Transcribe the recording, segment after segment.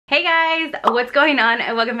guys, what's going on,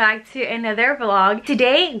 and welcome back to another vlog.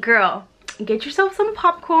 Today, girl, get yourself some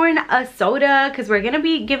popcorn, a soda, because we're gonna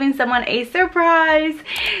be giving someone a surprise.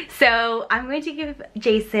 So I'm going to give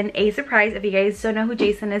Jason a surprise. If you guys don't know who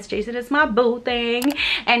Jason is my boo thing,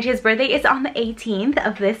 and his birthday is on the 18th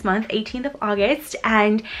of this month, 18th of August,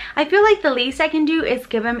 and I feel like the least I can do is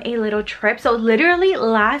give him a little trip. So literally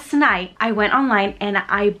last night I went online and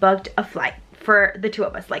I booked a flight for the two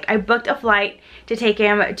of us. Like, I booked a flight to take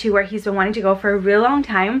him to where he's been wanting to go for a real long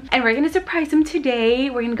time, and we're gonna surprise him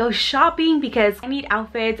today. We're gonna go shopping because I need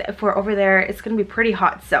outfits for over there. It's gonna be pretty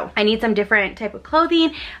hot, so I need some different type of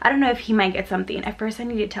clothing. I don't know if he might get something. At first I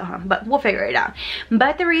need to tell him, but we'll figure it out.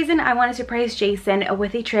 But the reason I want to surprise Jason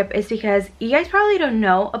with a trip is because you guys probably don't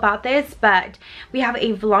know about this, but we have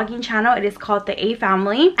a vlogging channel. It is called the A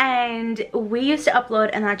Family, and we used to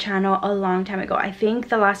upload on that channel a long time ago. I think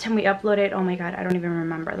the last time we uploaded, oh my god, I don't even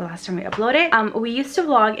remember the last time we uploaded. We used to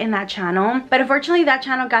vlog in that channel, but unfortunately that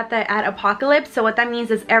channel got the ad apocalypse. So what that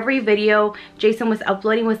means is every video Jason was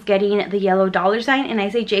uploading was getting the yellow dollar sign, and I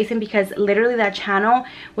say Jason because literally that channel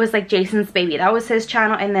was like Jason's baby. That was his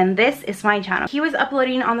channel, and then this is my channel. He was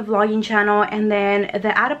uploading on the vlogging channel, and then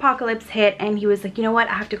the ad apocalypse hit, and he was like, you know what,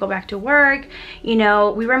 I have to go back to work. You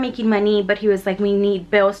know, we were making money, but he was like, we need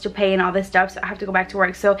bills to pay and all this stuff, so I have to go back to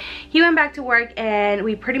work. So he went back to work, and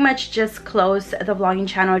we pretty much just closed the vlogging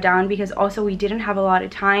channel down because also we didn't have a lot of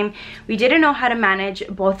time. We didn't know how to manage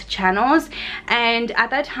both channels, and at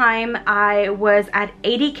that time I was at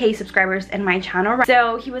 80k subscribers in my channel.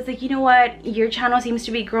 So he was like, you know what, your channel seems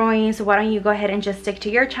to be growing, so why don't you go ahead and just stick to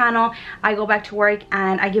your channel. I go back to work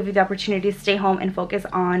and I give you the opportunity to stay home and focus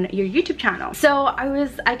on your YouTube channel. So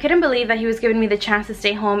I couldn't believe that he was giving me the chance to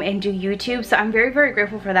stay home and do YouTube. So I'm very, very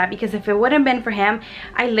grateful for that, because if it wouldn't have been for him,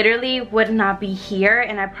 I literally would not be here,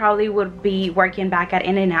 and I probably would be working back at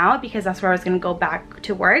In-N-Out because that's where I was gonna go back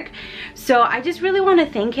to work. So I just really want to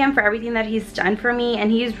thank him for everything that he's done for me,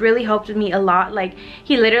 and he's really helped me a lot. Like,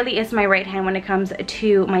 he literally is my right hand when it comes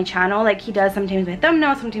to my channel. Like, he does sometimes my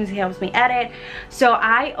thumbnails, sometimes he helps me edit, so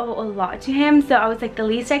I owe a lot to him. So I was like, the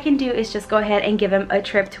least I can do is just go ahead and give him a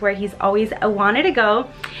trip to where he's always wanted to go.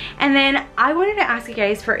 And then I wanted to ask you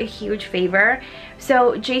guys for a huge favor.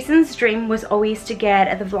 So Jason's dream was always to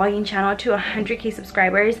get the vlogging channel to 100k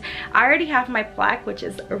subscribers. I already have my plaque, which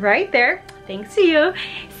is right there, thanks to you.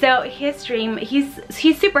 So his dream, he's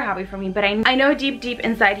super happy for me, but I know deep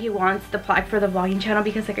inside he wants the plaque for the vlogging channel,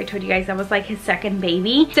 because like I told you guys, that was like his second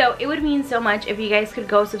baby. So it would mean so much if you guys could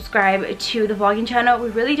go subscribe to the vlogging channel. We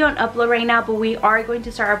really don't upload right now, but we are going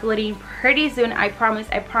to start uploading pretty soon. I promise.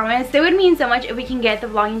 So it would mean so much if we can get the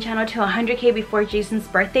vlogging channel to 100k before Jason's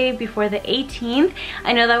birthday, before the 18th.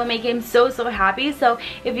 I know that would make him so happy. So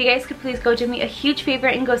if you guys could please go do me a huge favor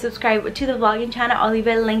and go subscribe to the vlogging channel. I'll leave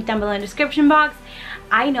a link down below in the description box.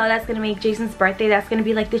 I know that's gonna make Jason's birthday, that's gonna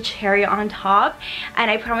be like the cherry on top,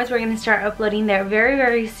 and I promise we're gonna start uploading there very,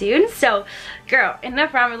 very soon. So girl,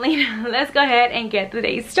 enough rambling, let's go ahead and get the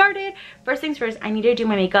day started. First things first, I need to do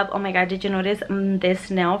my makeup. Oh my god, did you notice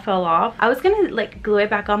this nail fell off? I was gonna like glue it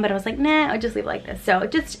back on, but I was like, nah, I'll just leave it like this. So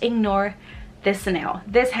just ignore this nail.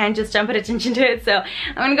 This hand, just don't put attention to it. So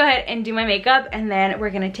I'm gonna go ahead and do my makeup, and then we're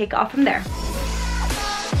gonna take off from there.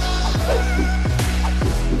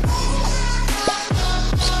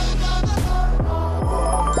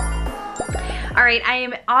 Alright, I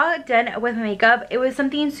am all done with my makeup. It was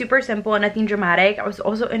something super simple, nothing dramatic. I was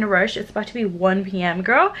also in a rush. It's about to be 1 p.m.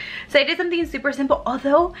 girl. So I did something super simple,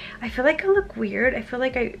 although I feel like I look weird. I feel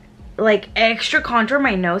like I like extra contour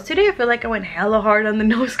my nose today. I feel like I went hella hard on the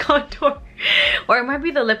nose contour. Or it might be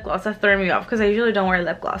the lip gloss that's throwing me off, because I usually don't wear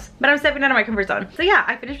lip gloss, but I'm stepping out of my comfort zone. So yeah,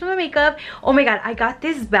 I finished with my makeup. Oh my god, I got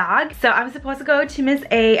this bag. So I'm supposed to go to Miss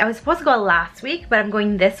A. I was supposed to go last week, but I'm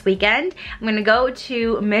going this weekend. I'm gonna go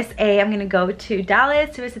to Miss A. I'm gonna go to Dallas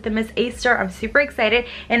to visit the Miss A store. I'm super excited,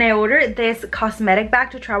 and I ordered this cosmetic bag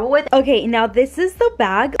to travel with. Okay, now this is the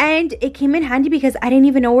bag, and it came in handy because I didn't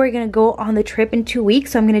even know we were gonna go on the trip in 2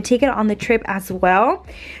 weeks, so I'm gonna take it on the trip as well.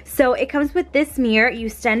 So it comes with this mirror. You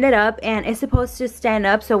stand it up, and it's supposed to stand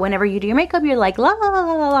up, so whenever you do your makeup, you're like la la la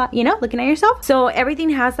la la, you know, looking at yourself. So everything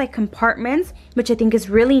has like compartments, which I think is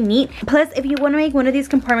really neat. Plus, if you want to make one of these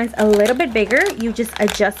compartments a little bit bigger, you just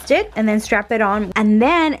adjust it and then strap it on, and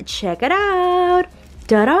then check it out.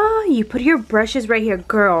 Ta-da! You put your brushes right here,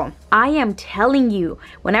 girl. I am telling you,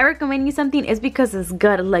 when I recommend you something, it's because it's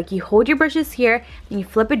good. Like, you hold your brushes here, and you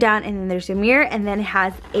flip it down, and then there's a mirror, and then it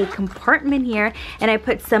has a compartment here, and I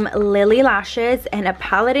put some Lily lashes and a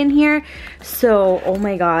palette in here. So, oh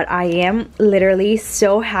my god, I am literally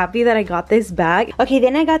so happy that I got this bag. Okay,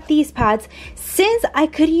 then I got these pads. Since I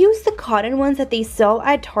could use the cotton ones that they sell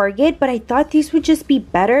at Target, but I thought these would just be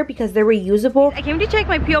better because they're reusable. I came to check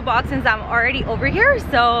my P.O. box since I'm already over here,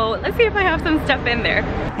 so let's see if I have some stuff in there.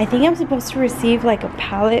 I think I'm supposed to receive like a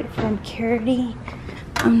palette from Charity.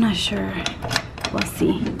 I'm not sure. We'll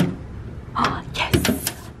see. Oh,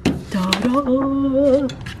 yes. Ta-da!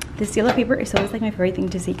 This yellow paper is always like my favorite thing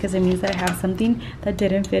to see because it means that I have something that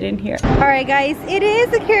didn't fit in here. Alright guys, it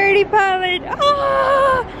is a Charity palette.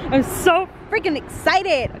 Oh, I'm so freaking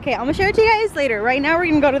excited. Okay, I'm gonna share it to you guys later. Right now we're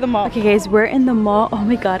gonna go to the mall. Okay guys, we're in the mall. Oh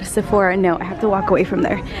my god, Sephora. No, I have to walk away from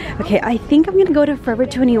there. Okay, I think I'm gonna go to Forever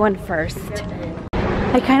 21 first.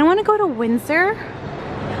 I kind of want to go to Windsor,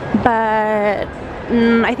 but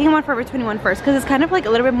I think I want Forever 21 first because it's kind of like a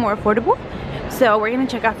little bit more affordable. So we're gonna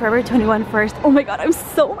check out Forever 21 first. Oh my god, I'm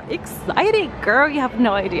so excited, girl. You have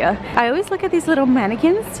no idea. I always look at these little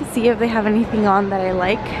mannequins to see if they have anything on that I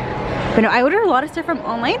like. But no, I order a lot of stuff from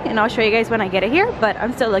online and I'll show you guys when I get it here, but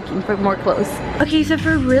I'm still looking for more clothes. Okay, so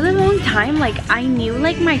for a really long time, like I knew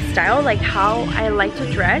like my style, like how I like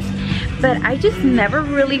to dress, but I just never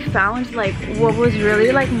really found like what was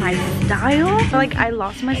really like my style. Like I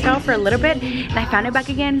lost my style for a little bit and I found it back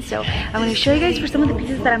again. So I'm going to show you guys for some of the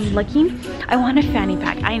pieces that I'm looking. I want a fanny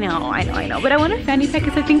pack. I know, but I want a fanny pack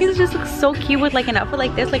because I think it just looks so cute with like an outfit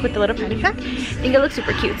like this, like with the little fanny pack. I think it looks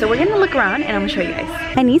super cute. So we're going to look around and I'm going to show you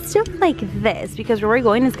guys. I need stuff like this because where we're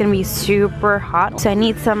going is going to be super hot. So I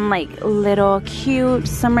need some like little cute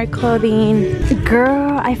summer clothing.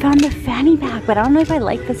 Girl, I found a fanny pack, but I don't know if I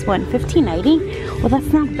like this one. $15.90. Well,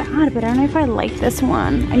 that's not bad, but I don't know if I like this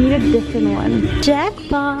one. I need a different one.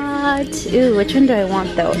 Jackpot. Ooh, which one do I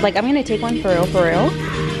want though? Like, I'm gonna take one for real, for real.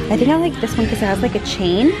 I think I like this one because it has like a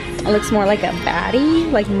chain. It looks more like a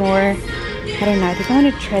baddie, like more, I don't know. I think I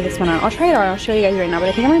want to try this one out. I'll try it out. I'll show you guys right now, but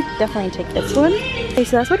I think I'm gonna definitely take this one. Okay,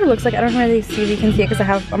 so that's what it looks like. I don't really see if you can see it because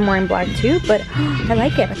I'm wearing black too, but I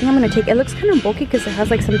like it. I think I'm gonna take it. It looks kind of bulky because it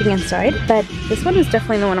has like something inside, but this one is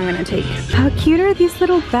definitely the one I'm gonna take. How cute are these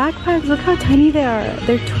little backpacks? Look how tiny they are.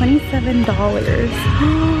 They're $27.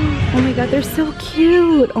 Oh my god, they're so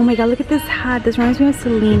cute. Oh my god, look at this hat. This reminds me of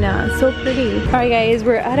Selena. So pretty. Alright guys,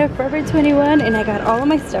 we're out of Forever 21 and I got all of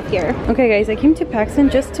my stuff here. Okay guys, I came to Paxton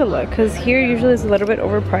just to look because here usually is a little bit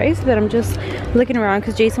overpriced, but I'm just looking around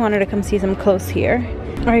because Jason wanted to come see some clothes here.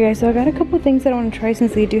 Alright guys, so I got a couple things that I want to try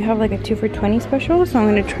since they do have like a 2 for $20 special. So I'm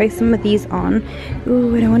going to try some of these on.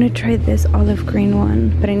 Ooh, and I want to try this olive green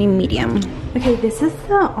one, but I need medium. Okay, this is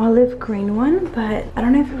the olive green one, but I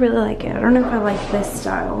don't know if I really like it. I don't know if I like this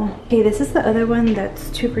style. Okay, this is the other one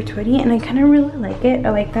that's 2 for $20 and I kind of really like it.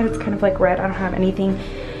 I like that it's kind of like red. I don't have anything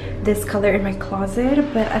this color in my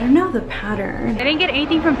closet, but I don't know the pattern. I didn't get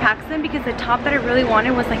anything from Paxton because the top that I really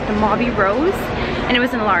wanted was like the mauvey rose and it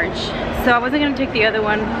was in large. So I wasn't gonna take the other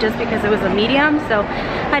one just because it was a medium, so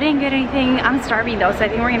I didn't get anything. I'm starving though, so I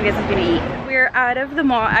think we're gonna get something to eat. We're out of the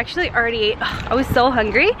mall. Actually already ate. I was so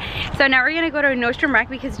hungry. So now we're gonna go to Nordstrom Rack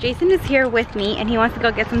because Jason is here with me and he wants to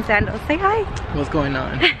go get some sandals. Say hi. What's going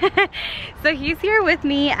on? So he's here with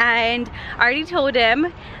me and I already told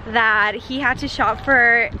him that he had to shop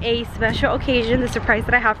for a special occasion, the surprise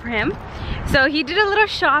that I have for him. So he did a little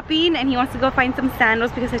shopping and he wants to go find some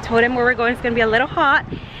sandals because I told him where we're going is gonna be a little hot.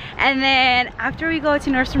 And then after we go to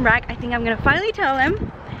Nordstrom Rack, I think I'm gonna finally tell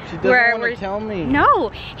him. She doesn't want to tell me. No,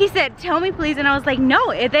 he said, tell me please, and I was like,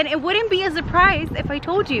 no, then it wouldn't be a surprise if I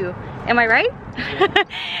told you. Am I right? Yeah.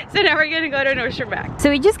 So now we're gonna go to Nordstrom Rack. So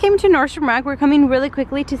we just came to Nordstrom Rack. We're coming really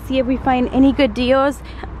quickly to see if we find any good deals.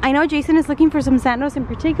 I know Jason is looking for some sandals in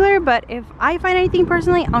particular, but if I find anything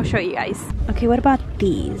personally, I'll show you guys. Okay, what about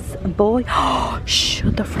these? Boy,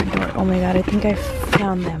 shut the front door. Oh my god, I think I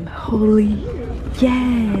found them. Holy,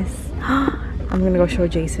 yes. I'm gonna go show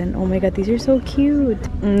Jason. Oh my god, these are so cute.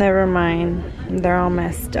 Never mind, they're all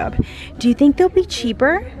messed up. Do you think they'll be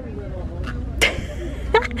cheaper?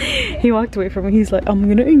 He walked away from me. He's like, I'm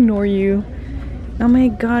gonna ignore you. Oh my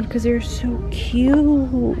god, because they're so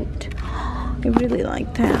cute. I really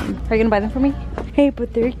like them. Are you gonna buy them for me? Hey,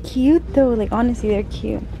 but they're cute though. Like honestly, they're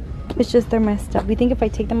cute. It's just they're messed up. You think if I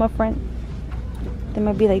take them up front, they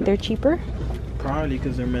might be like they're cheaper? Probably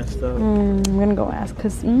because they're messed up. I'm gonna go ask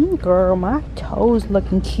because girl, my toes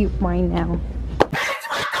looking cute right now.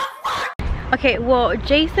 Okay, well,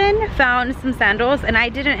 Jason found some sandals and I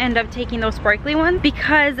didn't end up taking those sparkly ones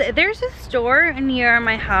because there's a store near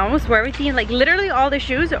my house where everything, like literally all the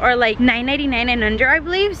shoes are like $9.99 and under, I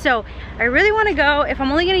believe. So I really want to go. If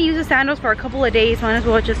I'm only going to use the sandals for a couple of days, might as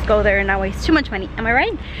well just go there and not waste too much money. Am I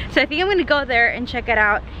right? So I think I'm going to go there and check it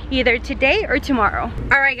out either today or tomorrow.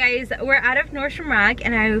 All right, guys, we're out of Nordstrom Rack,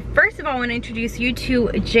 and I first of all want to introduce you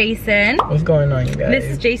to Jason. What's going on, you guys? This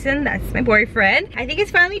is Jason. That's my boyfriend. I think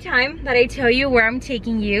it's finally time that I tell you where I'm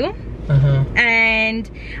taking you.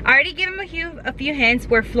 And I already gave him a few hints.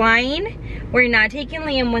 We're flying, we're not taking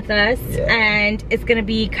Liam with us, and it's gonna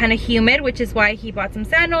be kind of humid, which is why he bought some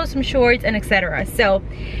sandals, some shorts, and etc. So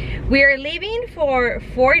we are leaving for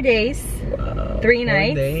 4 days, 3 nights.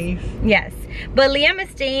 4 days? Yes, but Liam is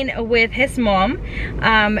staying with his mom.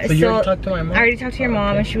 So you already talked to my mom? I already talked to your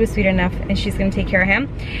mom, and she was sweet enough, and she's gonna take care of him.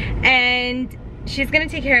 And she's gonna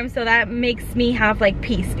take care of him, so that makes me have like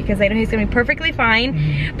peace because I know he's gonna be perfectly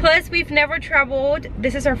fine. Plus, we've never traveled.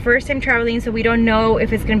 This is our first time traveling, so we don't know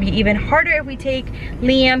if it's gonna be even harder if we take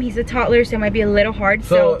Liam. He's a toddler, so it might be a little hard.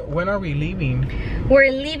 So when are we leaving?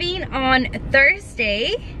 We're leaving on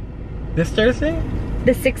Thursday. This Thursday?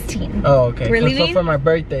 The 16th. Oh, okay. We're leaving so for my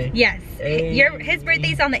birthday. Yes. Hey. His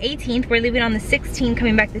birthday's on the 18th. We're leaving on the 16th,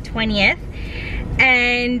 coming back the 20th.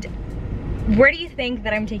 And where do you think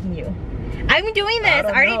that I'm taking you? I'm doing this.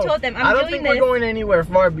 I already told them. I don't think we're going anywhere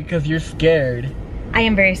far because you're scared. I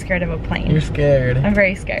am very scared of a plane. You're scared. I'm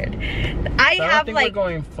very scared. I have think like we're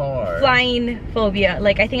going far. Flying phobia.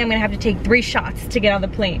 Like I think I'm gonna have to take 3 shots to get on the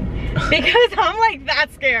plane because I'm like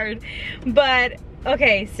that scared. But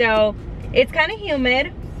okay, so it's kind of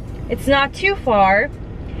humid. It's not too far.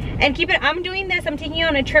 And keep it, I'm doing this, I'm taking you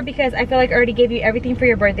on a trip because I feel like I already gave you everything for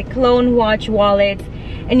your birthday. Cologne, watch, wallets.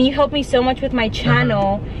 And you helped me so much with my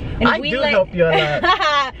channel. And I do help you a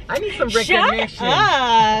lot. I need some recognition. Shut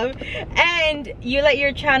up. And you let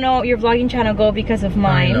your channel, your vlogging channel go because of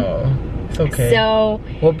mine. I know. It's okay. So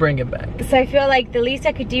we'll bring it back. So I feel like the least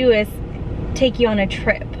I could do is take you on a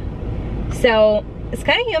trip. So it's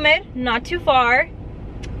kind of humid, not too far.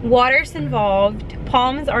 Water's involved.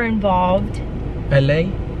 Palms are involved. LA?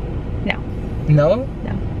 No. No?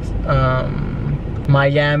 No.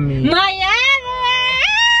 Miami. Miami!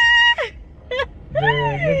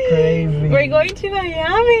 Dude, you're crazy. We're going to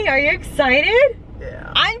Miami. Are you excited?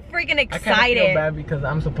 Yeah. I'm freaking excited. I kind of feel bad because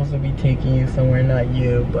I'm supposed to be taking you somewhere, not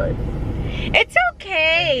you, but it's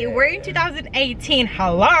okay. We're in 2018.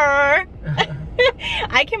 Hello.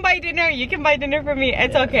 I can buy dinner. You can buy dinner for me.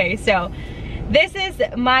 It's okay. So this is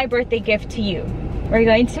my birthday gift to you. We're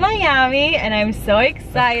going to Miami, and I'm so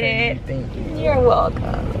excited. Okay, thank you. You're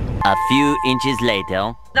welcome. A few inches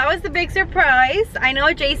later. That was the big surprise. I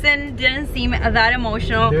know Jason didn't seem that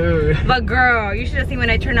emotional. Dude. But girl, you should have seen when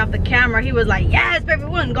I turned off the camera. He was like, yes, baby,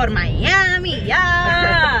 we're gonna go to Miami,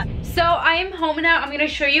 yeah. So I am home now. I'm gonna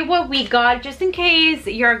show you what we got just in case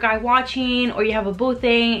you're a guy watching or you have a boo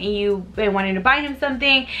thing and you've been wanting to buy him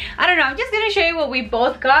something. I don't know, I'm just gonna show you what we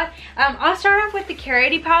both got. I'll start off with the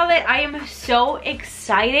Carity palette. I am so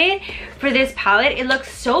excited for this palette. It looks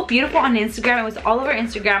so beautiful on Instagram. It was all over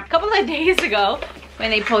Instagram a couple of days ago when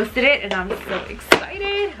they posted it, and I'm so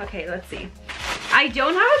excited. Okay, let's see. I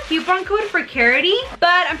don't have a coupon code for Carity,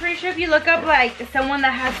 but I'm pretty sure if you look up like someone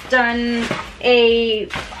that has done a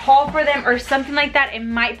haul for them or something like that, it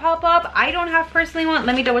might pop up. I don't have personally one.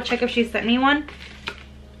 Let me double check if she sent me one.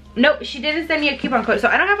 Nope, she didn't send me a coupon code. So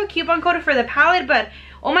I don't have a coupon code for the palette, but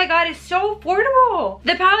oh my god, it's so affordable.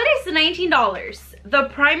 The palette is $19. The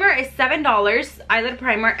primer is $7, eyelid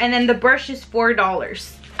primer, and then the brush is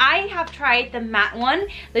 $4. I have tried the matte one.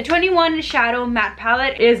 The 21 Shadow Matte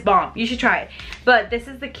Palette is bomb. You should try it. But this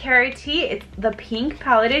is the Carity. It's the pink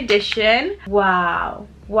palette edition. Wow.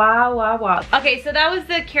 Wow, wow, wow. Okay, so that was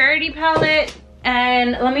the Carity palette.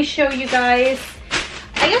 And let me show you guys.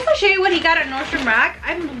 I guess I'll show you what he got at Nordstrom Rack.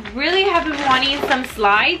 I really have been wanting some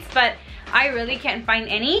slides, but I really can't find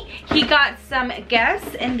any. He got some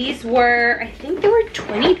Guess, and these were, I think they were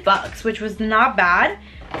 20 bucks, which was not bad.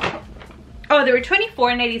 Oh, they were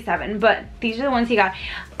 $24.87, but these are the ones he got.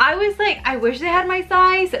 I was like, I wish they had my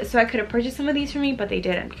size so I could have purchased some of these for me, but they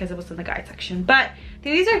didn't because it was in the guy section. But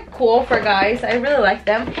these are cool for guys. I really like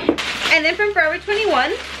them. And then from Forever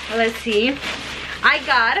 21, let's see, I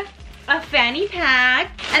got a fanny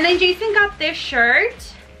pack. And then Jason got this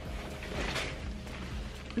shirt.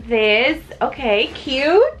 This, okay,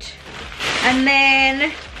 cute. And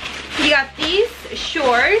then he got these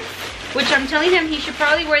shorts, which I'm telling him he should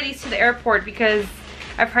probably wear these to the airport because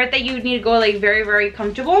I've heard that you need to go like very, very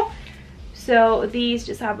comfortable. So these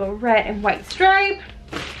just have a red and white stripe.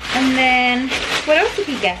 And then, what else did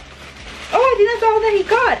he get? I think that's all that he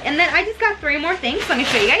got. And then I just got 3 more things. Let me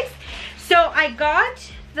show you guys. So I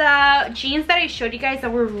got the jeans that I showed you guys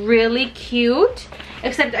that were really cute,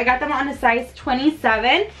 except I got them on a size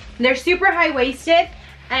 27. They're super high-waisted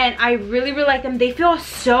and I really like them. They feel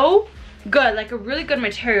so good, like a really good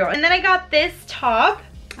material. And then I got this top.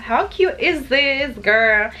 How cute is this,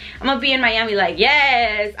 girl? I'm gonna be in Miami like,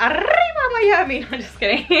 yes, arriba Miami. No, I'm just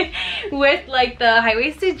kidding. With like the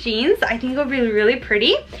high-waisted jeans. I think it'll be really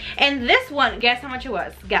pretty. And this one, guess how much it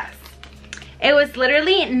was? Guess. It was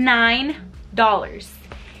literally $9. $9.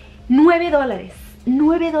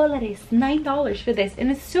 $9 for this.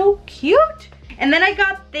 And it's so cute. And then I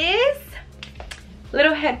got this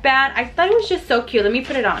little headband. I thought it was just so cute. Let me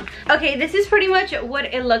put it on. Okay, this is pretty much what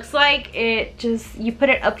it looks like. It just, you put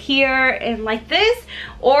it up here and like this,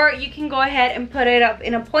 or you can go ahead and put it up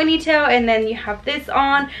in a ponytail and then you have this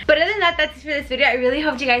on. But other than that, that's it for this video. I really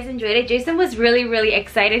hope you guys enjoyed it. Jason was really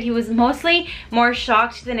excited. He was mostly more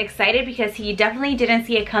shocked than excited because he definitely didn't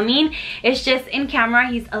see it coming. It's just in camera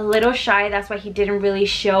he's a little shy. That's why he didn't really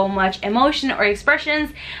show much emotion or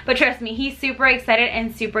expressions. But trust me, he's super excited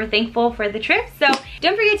and super thankful for the trip. So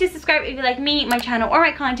don't forget to subscribe if you like me, my channel, or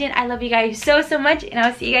my content. I love you guys so much, and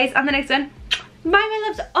I'll see you guys on the next one. Bye, my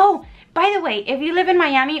loves. Oh, by the way, if you live in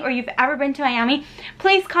Miami or you've ever been to Miami,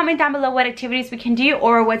 please comment down below what activities we can do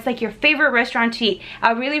or what's like your favorite restaurant to eat.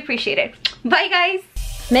 I really appreciate it. Bye, guys.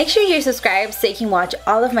 Make sure you're subscribed so you can watch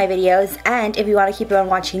all of my videos, and if you want to keep on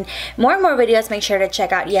watching more and more videos, make sure to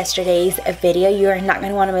check out yesterday's video. You are not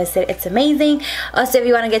going to want to miss it. It's amazing. Also, if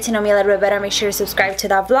you want to get to know me a little bit better, make sure to subscribe to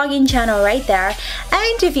that vlogging channel right there.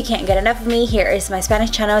 And if you can't get enough of me, here is my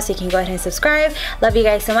Spanish channel, so you can go ahead and subscribe. Love you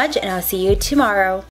guys so much, and I'll see you tomorrow.